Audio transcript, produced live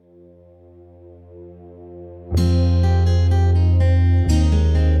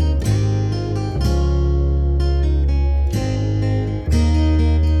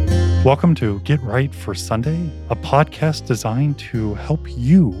Welcome to Get Right for Sunday, a podcast designed to help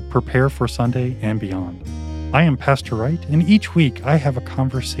you prepare for Sunday and beyond. I am Pastor Wright, and each week I have a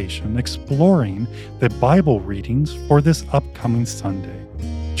conversation exploring the Bible readings for this upcoming Sunday.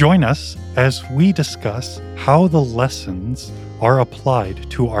 Join us as we discuss how the lessons are applied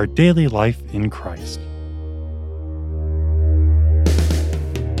to our daily life in Christ.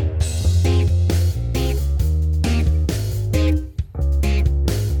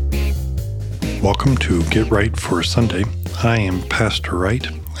 Welcome to Get Right for Sunday. I am Pastor Wright,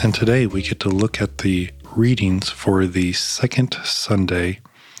 and today we get to look at the readings for the second Sunday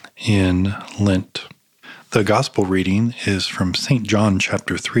in Lent. The gospel reading is from St. John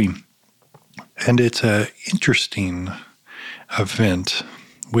chapter 3, and it's an interesting event.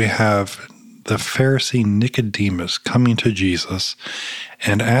 We have the Pharisee Nicodemus coming to Jesus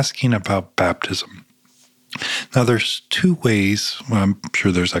and asking about baptism. Now, there's two ways, well, I'm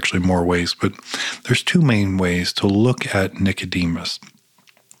sure there's actually more ways, but there's two main ways to look at Nicodemus.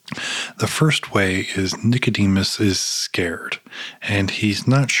 The first way is Nicodemus is scared, and he's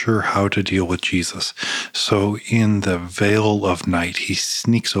not sure how to deal with Jesus. So in the veil of night, he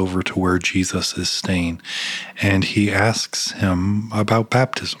sneaks over to where Jesus is staying, and he asks him about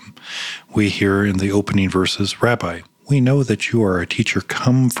baptism. We hear in the opening verses, "Rabbi, we know that you are a teacher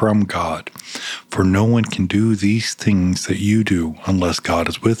come from God, for no one can do these things that you do unless God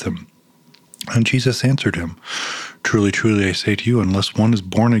is with him." And Jesus answered him, "Truly, truly, I say to you, unless one is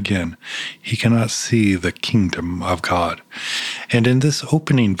born again, he cannot see the kingdom of God." And in this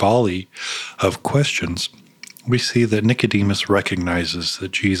opening volley of questions, we see that Nicodemus recognizes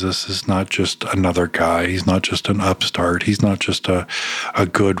that Jesus is not just another guy. He's not just an upstart. He's not just a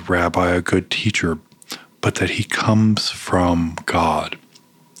good rabbi, a good teacher, but that he comes from God.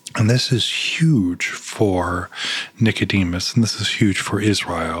 And this is huge for Nicodemus, and this is huge for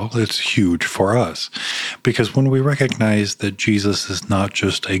Israel. It's huge for us, because when we recognize that Jesus is not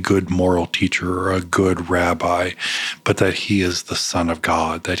just a good moral teacher or a good rabbi, but that he is the Son of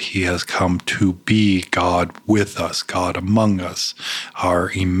God, that he has come to be God with us, God among us,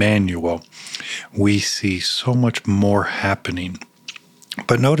 our Emmanuel, we see so much more happening.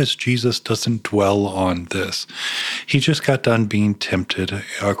 But notice Jesus doesn't dwell on this. He just got done being tempted,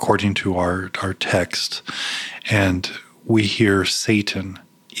 according to our text. And we hear Satan,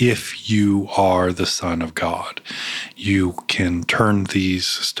 "If you are the Son of God, you can turn these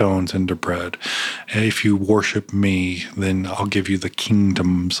stones into bread. If you worship me, then I'll give you the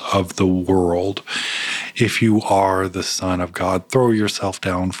kingdoms of the world. If you are the Son of God, throw yourself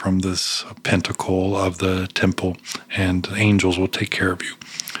down from this pentacle of the temple, and angels will take care of you."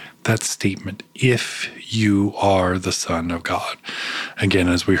 That statement, "if you are the Son of God." Again,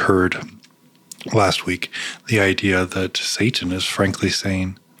 as we heard last week, the idea that Satan is frankly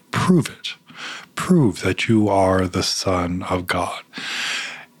saying, prove it. Prove that you are the Son of God.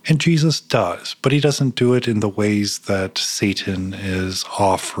 And Jesus does, but he doesn't do it in the ways that Satan is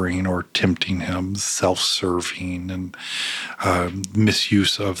offering or tempting him, self-serving and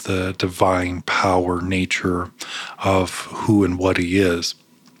misuse of the divine power nature of who and what he is.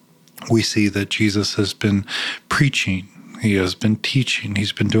 We see that Jesus has been preaching, he has been teaching,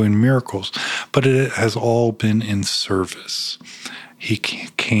 he's been doing miracles, but it has all been in service. He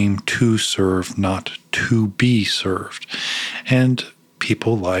came to serve, not to be served. And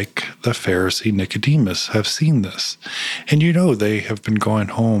people like the Pharisee Nicodemus have seen this. And they have been going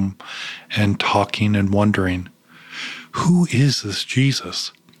home and talking and wondering, who is this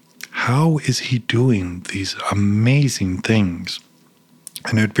Jesus? How is he doing these amazing things?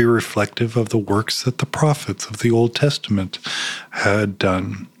 And it would be reflective of the works that the prophets of the Old Testament had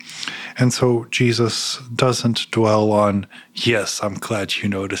done. And so Jesus doesn't dwell on, yes, I'm glad you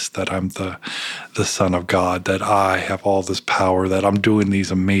noticed that I'm the Son of God, that I have all this power, that I'm doing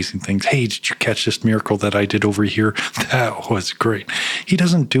these amazing things. Hey, did you catch this miracle that I did over here? That was great. He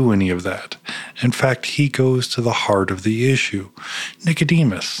doesn't do any of that. In fact, he goes to the heart of the issue.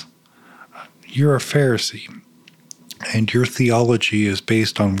 Nicodemus, you're a Pharisee, and your theology is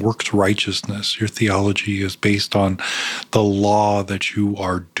based on works righteousness. Your theology is based on the law that you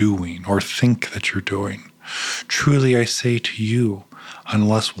are doing or think that you're doing. Truly, I say to you,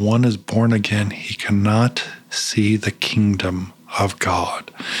 unless one is born again, he cannot see the kingdom of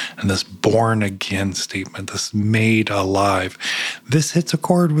God. And this born again statement, this made alive, this hits a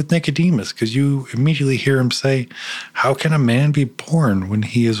chord with Nicodemus, because you immediately hear him say, how can a man be born when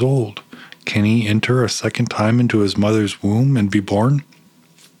he is old? Can he enter a second time into his mother's womb and be born?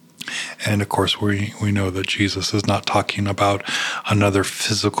 And of course, we know that Jesus is not talking about another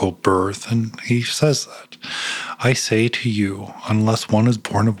physical birth. And he says that, I say to you, unless one is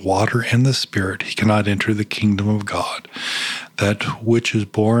born of water and the Spirit, he cannot enter the kingdom of God. That which is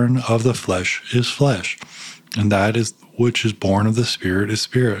born of the flesh is flesh, and that is which is born of the Spirit is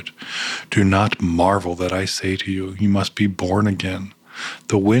spirit. Do not marvel that I say to you, you must be born again.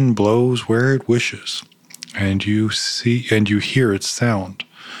 The wind blows where it wishes, and you hear its sound,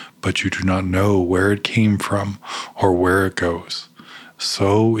 but you do not know where it came from or where it goes.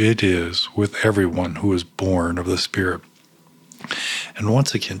 So it is with everyone who is born of the Spirit. And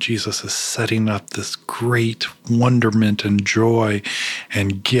once again, Jesus is setting up this great wonderment and joy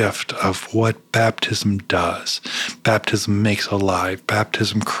and gift of what baptism does. Baptism makes alive.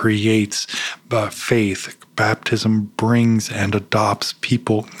 Baptism creates faith. Baptism brings and adopts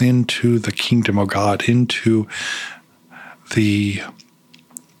people into the kingdom of God, into the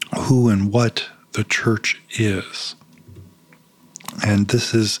who and what the church is. And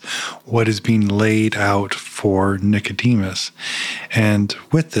this is what is being laid out for Nicodemus. And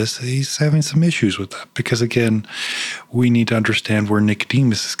with this, he's having some issues with that because, again, we need to understand where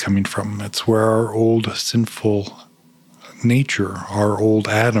Nicodemus is coming from. It's where our old sinful nature, our old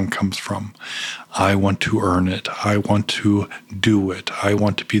Adam comes from. I want to earn it. I want to do it. I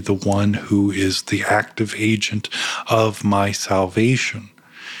want to be the one who is the active agent of my salvation.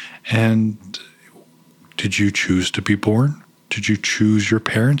 And did you choose to be born? Did you choose your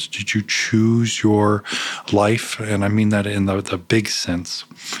parents? Did you choose your life? And I mean that in the big sense.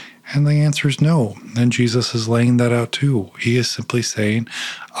 And the answer is no. And Jesus is laying that out too. He is simply saying,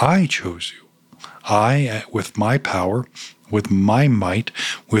 I chose you. I, with my power, with my might,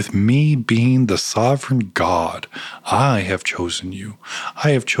 with me being the sovereign God, I have chosen you.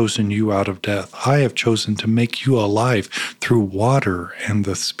 I have chosen you out of death. I have chosen to make you alive through water and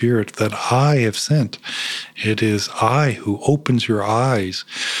the Spirit that I have sent. It is I who opens your eyes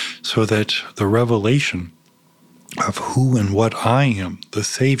so that the revelation of who and what I am, the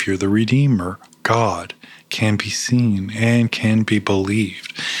Savior, the Redeemer, God, can be seen and can be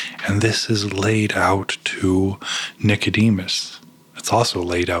believed. And this is laid out to Nicodemus. It's also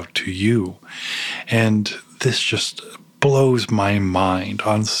laid out to you. And this just blows my mind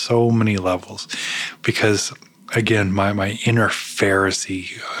on so many levels because, again, my inner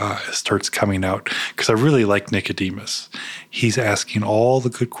Pharisee starts coming out because I really like Nicodemus. He's asking all the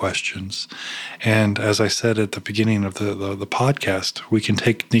good questions. And as I said at the beginning of the podcast, we can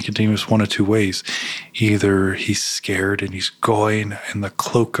take Nicodemus one of two ways. Either he's scared and he's going in the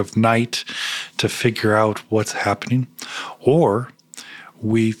cloak of night to figure out what's happening, or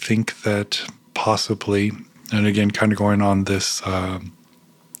we think that possibly, and again, kind of going on this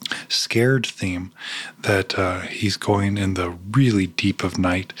scared theme, that he's going in the really deep of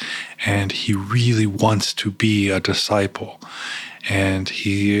night and he really wants to be a disciple. And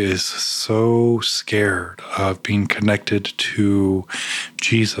he is so scared of being connected to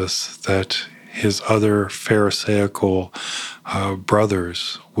Jesus that his other Pharisaical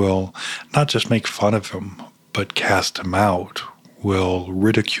brothers will not just make fun of him, but cast him out, will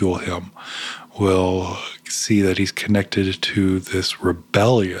ridicule him, will see that he's connected to this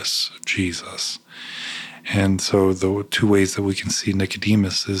rebellious Jesus. And so the two ways that we can see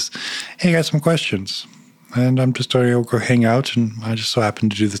Nicodemus is, hey, I got some questions, and I'm just going to go hang out, and I just so happen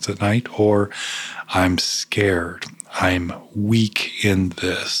to do this at night, or I'm scared, I'm weak in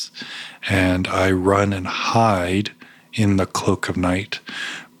this, and I run and hide in the cloak of night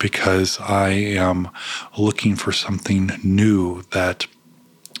because I am looking for something new that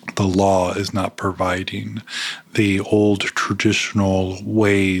the law is not providing. The old traditional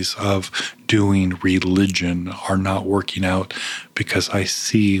ways of doing religion are not working out because I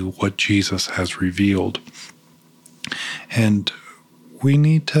see what Jesus has revealed. And we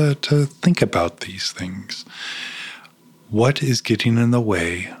need to think about these things. What is getting in the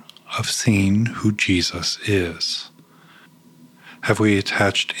way of seeing who Jesus is? Have we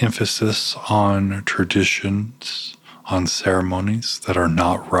attached emphasis on traditions, on ceremonies that are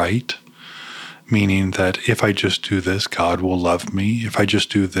not right? Meaning that if I just do this, God will love me. If I just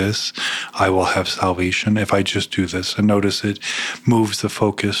do this, I will have salvation. If I just do this. And notice it moves the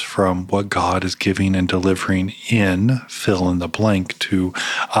focus from what God is giving and delivering in, fill in the blank, to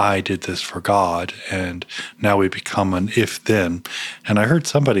I did this for God. And now we become an if-then. And I heard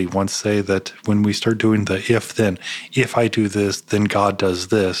somebody once say that when we start doing the if-then, if I do this, then God does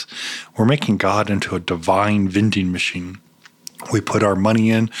this, we're making God into a divine vending machine. We put our money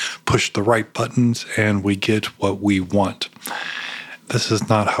in, push the right buttons, and we get what we want. this is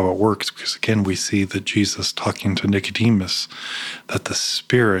not how it works, because again, we see that Jesus talking to Nicodemus, that the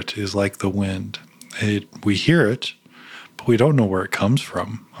Spirit is like the wind. We hear it, but we don't know where it comes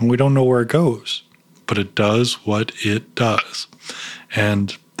from, and we don't know where it goes, but it does what it does.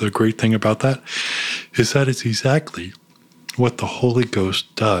 And the great thing about that is that it's exactly what the Holy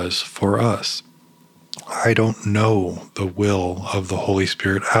Ghost does for us. I don't know the will of the Holy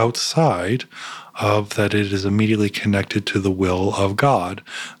Spirit outside of that it is immediately connected to the will of God,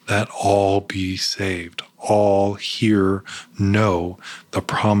 that all be saved. All here know the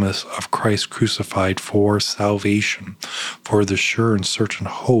promise of Christ crucified for salvation, for the sure and certain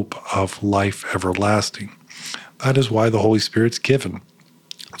hope of life everlasting. That is why the Holy Spirit's given.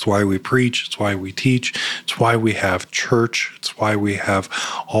 It's why we preach. It's why we teach. It's why we have church. It's why we have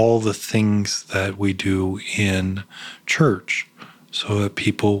all the things that we do in church, so that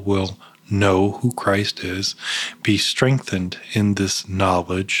people will know who Christ is, be strengthened in this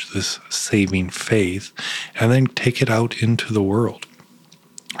knowledge, this saving faith, and then take it out into the world.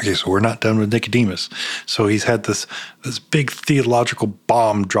 Okay, so we're not done with Nicodemus. So he's had this big theological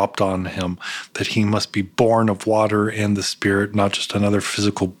bomb dropped on him that he must be born of water and the Spirit, not just another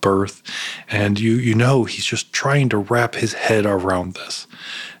physical birth. And you know he's just trying to wrap his head around this.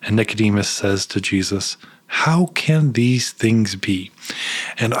 And Nicodemus says to Jesus, "How can these things be?"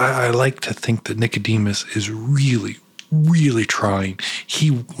 And I like to think that Nicodemus is really trying.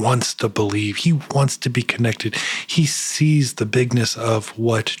 He wants to believe. He wants to be connected. He sees the bigness of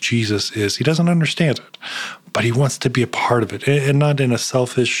what Jesus is. He doesn't understand it, but he wants to be a part of it, and not in a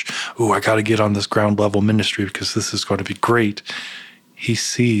selfish, I got to get on this ground level ministry because this is going to be great. He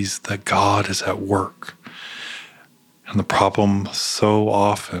sees that God is at work. And the problem so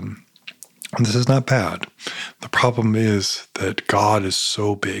often, and this is not bad, the problem is that God is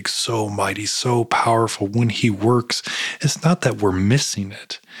so big, so mighty, so powerful. When he works, it's not that we're missing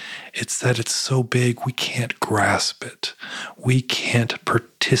it. It's that it's so big we can't grasp it. We can't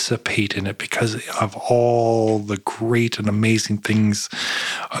participate in it because of all the great and amazing things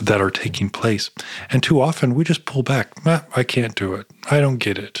that are taking place. And too often we just pull back. I can't do it. I don't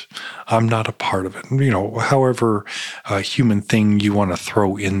get it. I'm not a part of it. However human thing you want to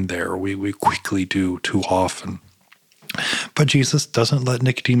throw in there, we quickly do too often. But Jesus doesn't let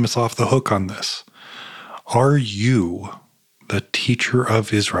Nicodemus off the hook on this. Are you the teacher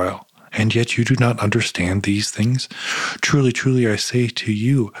of Israel, and yet you do not understand these things? Truly, truly, I say to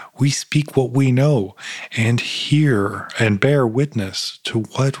you, we speak what we know, and hear and bear witness to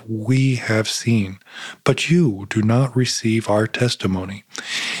what we have seen, but you do not receive our testimony.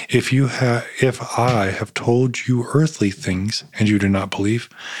 If I have told you earthly things, and you do not believe,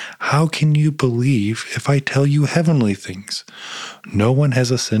 how can you believe if I tell you heavenly things? No one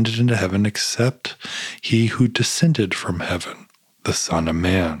has ascended into heaven except he who descended from heaven, the Son of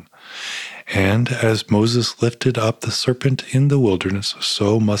Man. And as Moses lifted up the serpent in the wilderness,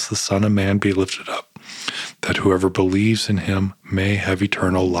 so must the Son of Man be lifted up, that whoever believes in him may have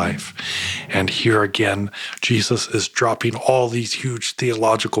eternal life. And here again, Jesus is dropping all these huge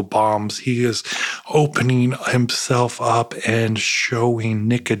theological bombs. He is opening himself up and showing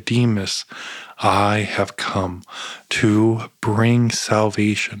Nicodemus, I have come to bring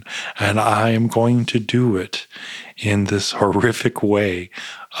salvation, and I am going to do it in this horrific way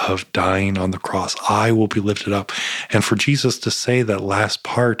of dying on the cross. I will be lifted up. And for Jesus to say that last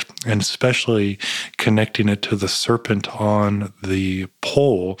part, and especially connecting it to the serpent on the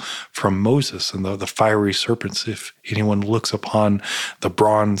pole from Moses and the fiery serpents, if anyone looks upon the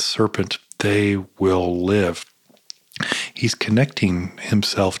bronze serpent, they will live. He's connecting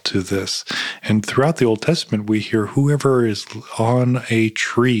himself to this. And throughout the Old Testament, we hear whoever is on a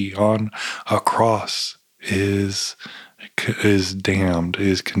tree, on a cross, is damned,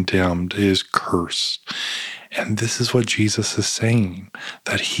 is condemned, is cursed. And this is what Jesus is saying,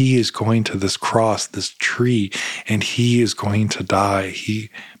 that he is going to this cross, this tree, and he is going to die.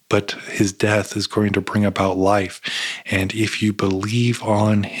 But his death is going to bring about life. And if you believe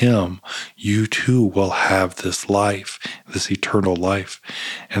on him, you too will have this life, this eternal life.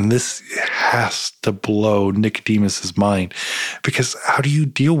 And this has to blow Nicodemus's mind, because how do you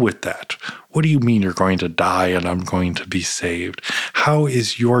deal with that? What do you mean you're going to die and I'm going to be saved? How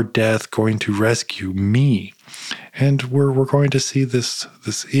is your death going to rescue me? And we're going to see this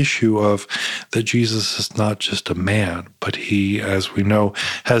issue of that Jesus is not just a man, but he, as we know,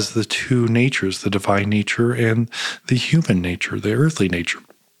 has the two natures, the divine nature and the human nature, the earthly nature.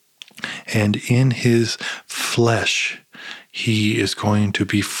 And in his flesh, He is going to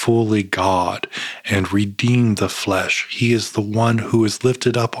be fully God and redeem the flesh. He is the one who is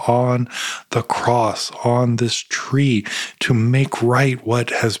lifted up on the cross, on this tree, to make right what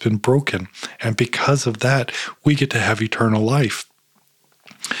has been broken. And because of that, we get to have eternal life.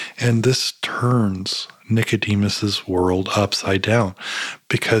 And this turns Nicodemus's world upside down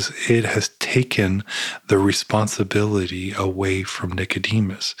because it has taken the responsibility away from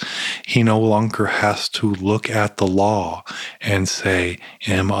Nicodemus. He no longer has to look at the law and say,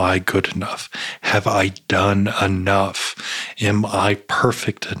 am I good enough? Have I done enough? Am I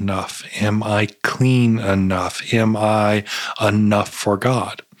perfect enough? Am I clean enough? Am I enough for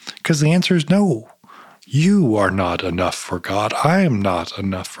God? Because the answer is no. You are not enough for God. I am not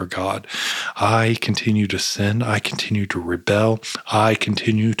enough for God. I continue to sin. I continue to rebel. I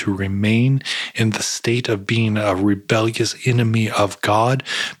continue to remain in the state of being a rebellious enemy of God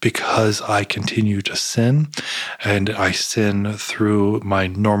because I continue to sin. And I sin through my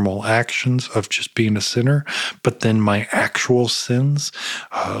normal actions of just being a sinner, but then my actual sins,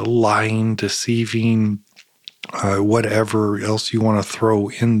 lying, deceiving, whatever else you want to throw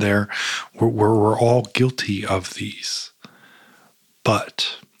in there, we're all guilty of these.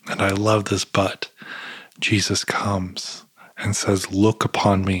 But, and I love this but, Jesus comes and says, look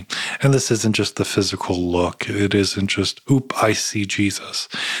upon me. And this isn't just the physical look. It isn't just, oop, I see Jesus.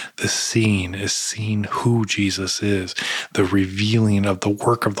 The seeing is seeing who Jesus is. The revealing of the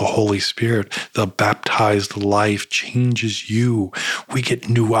work of the Holy Spirit, the baptized life changes you. We get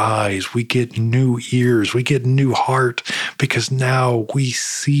new eyes. We get new ears. We get new heart because now we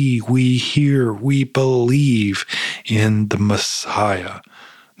see, we hear, we believe in the Messiah.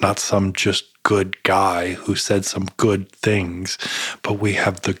 Not some just good guy who said some good things, but we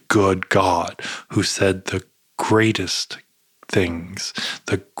have the good God who said the greatest things,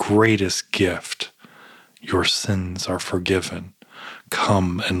 the greatest gift. Your sins are forgiven.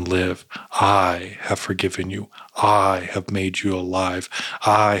 Come and live. I have forgiven you. I have made you alive.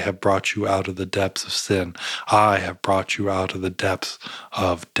 I have brought you out of the depths of sin. I have brought you out of the depths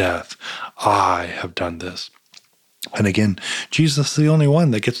of death. I have done this. And again, Jesus is the only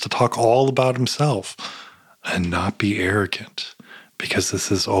one that gets to talk all about himself and not be arrogant, because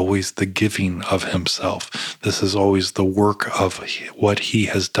this is always the giving of himself. This is always the work of what he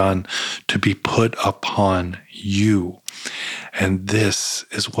has done to be put upon you. And this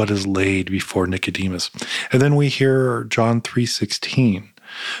is what is laid before Nicodemus. And then we hear John 3:16.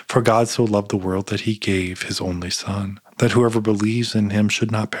 For God so loved the world that he gave his only Son, that whoever believes in him should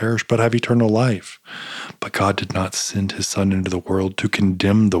not perish but have eternal life. But God did not send his Son into the world to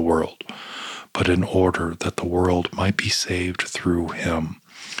condemn the world, but in order that the world might be saved through him.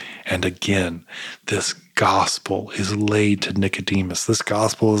 And again, this gospel is laid to Nicodemus. This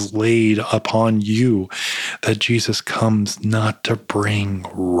gospel is laid upon you, that Jesus comes not to bring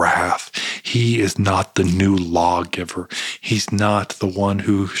wrath. He is not the new lawgiver. He's not the one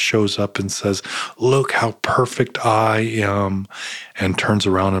who shows up and says, look how perfect I am, and turns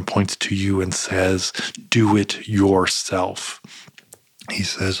around and points to you and says, do it yourself. He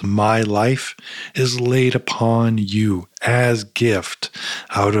says, my life is laid upon you as gift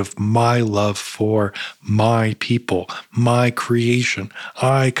out of my love for my people, my creation.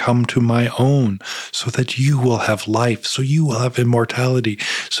 I come to my own so that you will have life, so you will have immortality,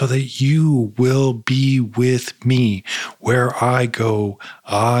 so that you will be with me. Where I go,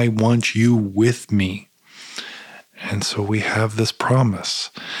 I want you with me. And so we have this promise.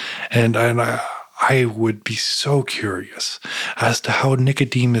 And I would be so curious as to how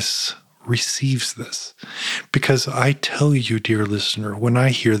Nicodemus receives this. Because I tell you, dear listener, when I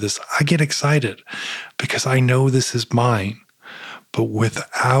hear this, I get excited because I know this is mine. But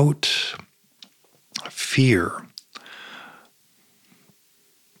without fear.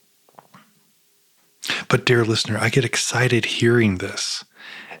 But dear listener, I get excited hearing this.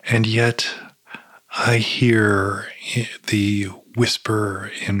 And yet I hear the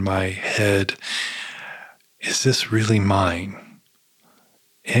whisper in my head, is this really mine?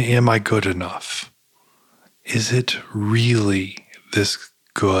 Am I good enough? Is it really this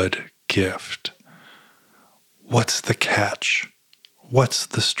good gift? What's the catch? What's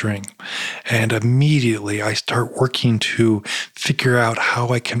the string? And immediately I start working to figure out how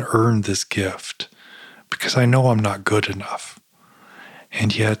I can earn this gift, because I know I'm not good enough.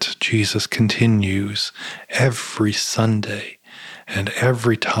 And yet Jesus continues every Sunday and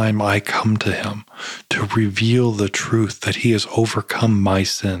every time I come to him to reveal the truth that he has overcome my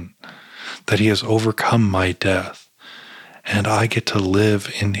sin, that he has overcome my death, and I get to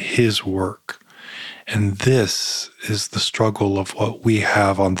live in his work. And this is the struggle of what we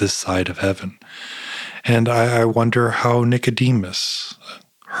have on this side of heaven. And I wonder how Nicodemus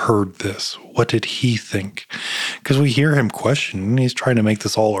heard this. What did he think? Because we hear him question, he's trying to make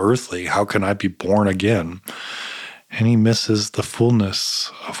this all earthly. How can I be born again? And he misses the fullness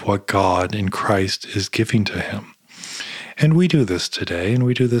of what God in Christ is giving to him. And we do this today, and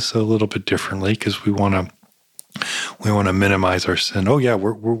we do this a little bit differently because we want to minimize our sin. Oh yeah,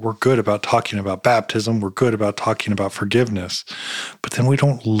 we're good about talking about baptism. We're good about talking about forgiveness, but then we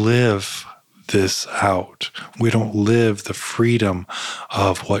don't live this out. We don't live the freedom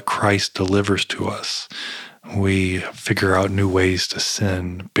of what Christ delivers to us. We figure out new ways to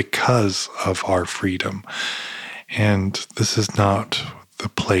sin because of our freedom. And this is not the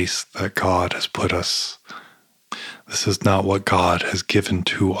place that God has put us. This is not what God has given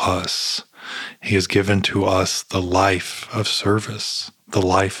to us. He has given to us the life of service, the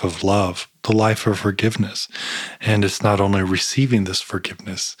life of love, the life of forgiveness. And it's not only receiving this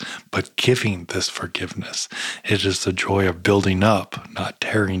forgiveness, but giving this forgiveness. It is the joy of building up, not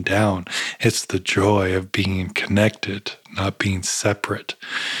tearing down. It's the joy of being connected, not being separate.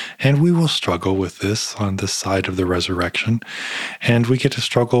 And we will struggle with this on this side of the resurrection. And we get to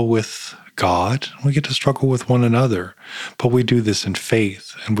struggle with God, we get to struggle with one another, but we do this in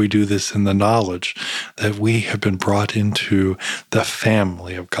faith, and we do this in the knowledge that we have been brought into the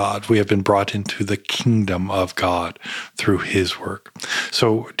family of God. We have been brought into the kingdom of God through His work.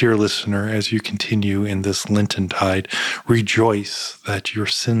 So, dear listener, as you continue in this Lenten tide, rejoice that your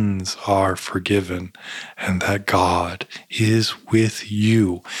sins are forgiven and that God is with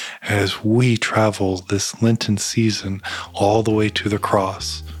you as we travel this Lenten season all the way to the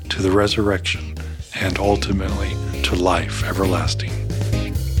cross, to the resurrection, and ultimately to life everlasting.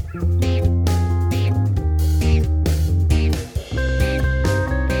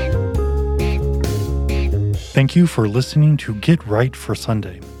 Thank you for listening to Get Right for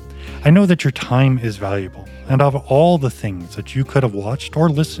Sunday. I know that your time is valuable, and of all the things that you could have watched or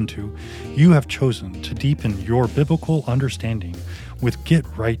listened to, you have chosen to deepen your biblical understanding with Get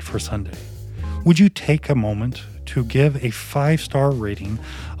Right for Sunday. Would you take a moment to give a 5-star rating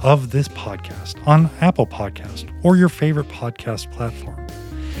of this podcast on Apple Podcast or your favorite podcast platform?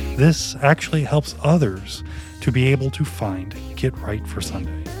 This actually helps others to be able to find Get Right for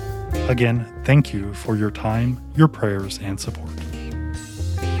Sunday. Again, thank you for your time, your prayers, and support.